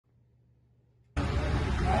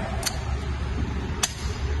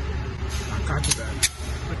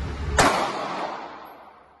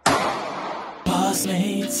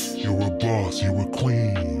BossMates. You're a boss, you're a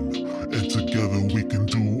queen, and together we can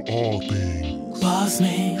do all things.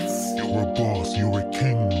 BossMates. You're a boss, you're a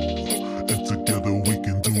king, and together we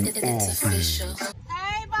can do all things.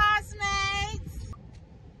 Hey, BossMates!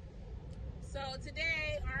 So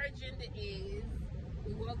today our agenda is,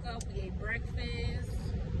 we woke up, we ate breakfast,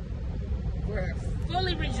 we're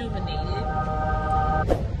fully rejuvenated.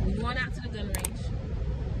 We're going out to the gun range,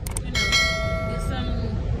 you know,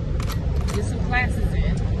 get some classes in.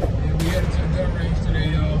 Yeah, we headed to the gun range today,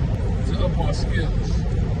 y'all, to up our skills.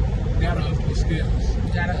 Gotta up your skills.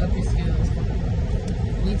 Gotta up your skills.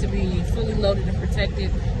 You need to be fully loaded and protected,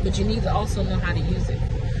 but you need to also know how to use it.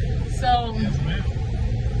 So, Yes, ma'am.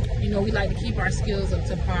 you know, we like to keep our skills up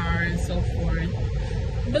to par and so forth.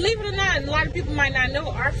 Believe it or not, a lot of people might not know,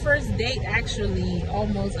 our first date actually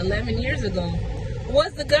almost 11 years ago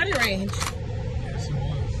was the gun range. Yes, it was.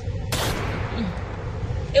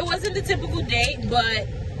 It wasn't the typical date, but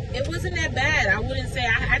it wasn't that bad. I wouldn't say,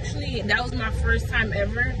 that was my first time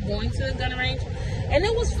ever going to the gun range. And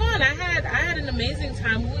it was fun. I had an amazing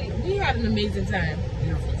time. We had an amazing time.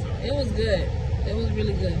 Beautiful time. It was good. It was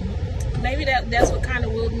really good. Maybe that's what kind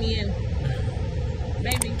of willed me in.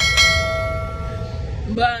 Maybe.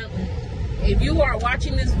 But if you are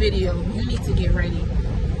watching this video, you need to get ready.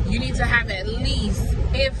 You need to have at least,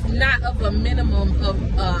 if not of a minimum of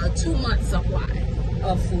 2 months supply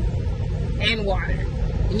of food and water.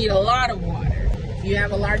 You need a lot of water. If you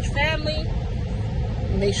have a large family,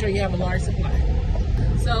 make sure you have a large supply.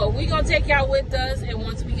 So we're gonna take y'all with us, and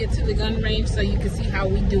once we get to the gun range, so you can see how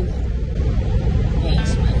we do it.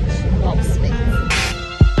 BossMates. BossMates.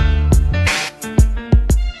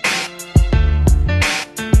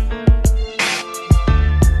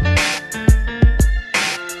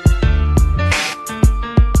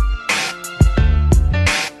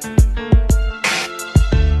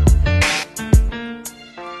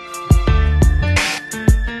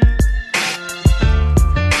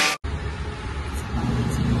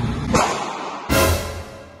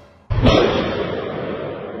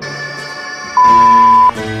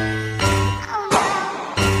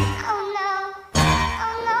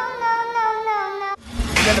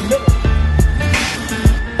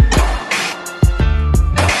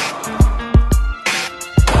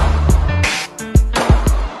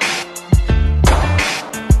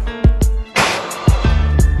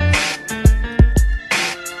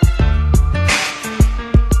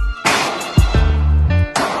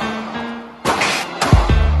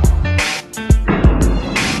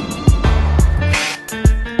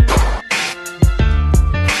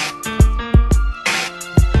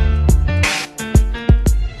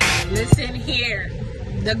 Listen here,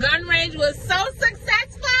 the gun range was so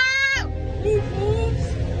successful.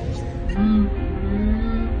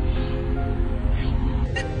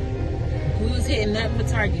 We was hitting nothing but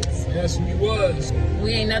targets. Yes, we was.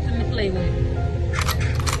 We ain't nothing to play with.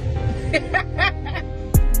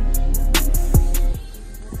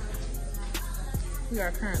 We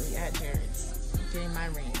are currently at Jared's, getting my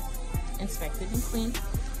ring inspected and cleaned.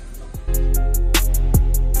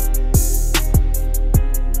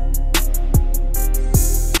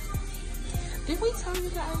 Did we tell you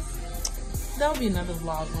guys? There'll be another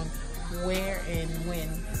vlog on where and when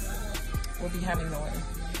we'll be having the wedding.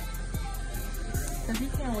 Because he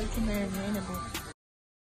can't wait to marry Rainable.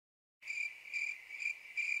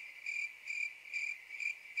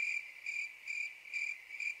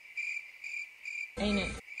 Ain't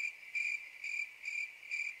it?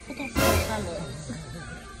 Look at that color.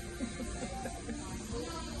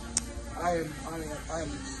 I am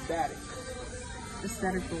ecstatic.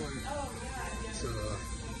 Aesthetic board. To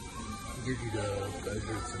give you the pleasure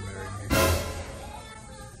to marry me.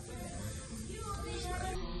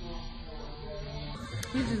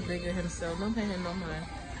 He's just bigger himself. Don't pay him no mind.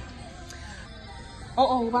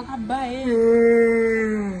 Oh, baka bae.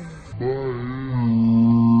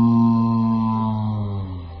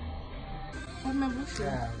 What my bush?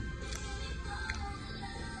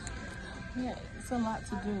 Yeah, it's a lot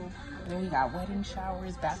to do. Then we got wedding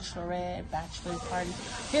showers, bachelorette, bachelor party.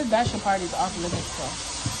 His bachelor party is off limits though.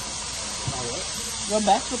 Your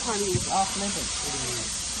bachelor party is off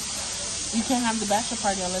limits. You can't have the bachelor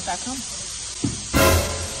party unless I come.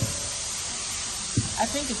 I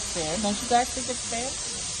think it's fair. Don't you guys think it's fair?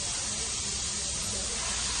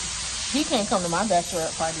 He can't come to my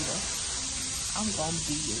bachelorette party though. I'm gonna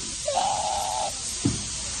be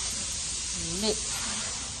lit.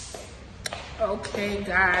 Okay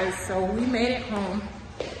guys, so we made it home.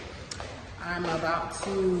 I'm about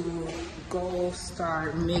to go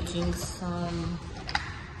start making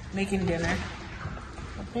dinner.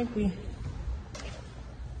 I think we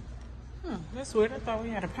That's weird. I thought we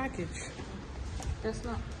had a package. That's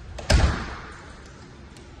not.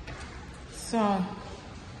 So,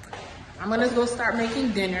 I'm gonna go start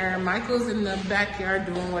making dinner. Michael's in the backyard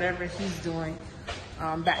doing whatever he's doing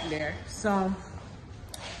back there. So,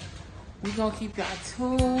 we're gonna keep y'all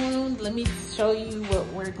tuned. Let me show you what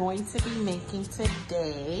we're going to be making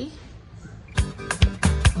today.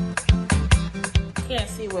 Can't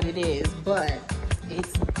see what it is, but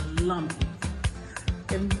it's lumbi.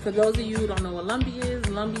 And for those of you who don't know what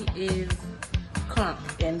lumbi is conch,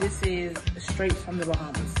 and this is straight from the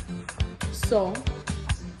Bahamas. So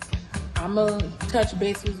I'm gonna touch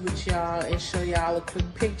bases with y'all and show y'all a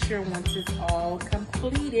quick picture once it's all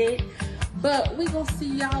completed. But we gonna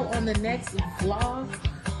see y'all on the next vlog.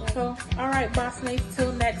 So, all right, BossMates,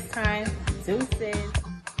 till next time. Deuces.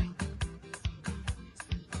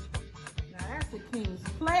 Now that's the king's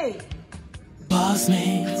plate.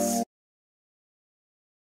 BossMates.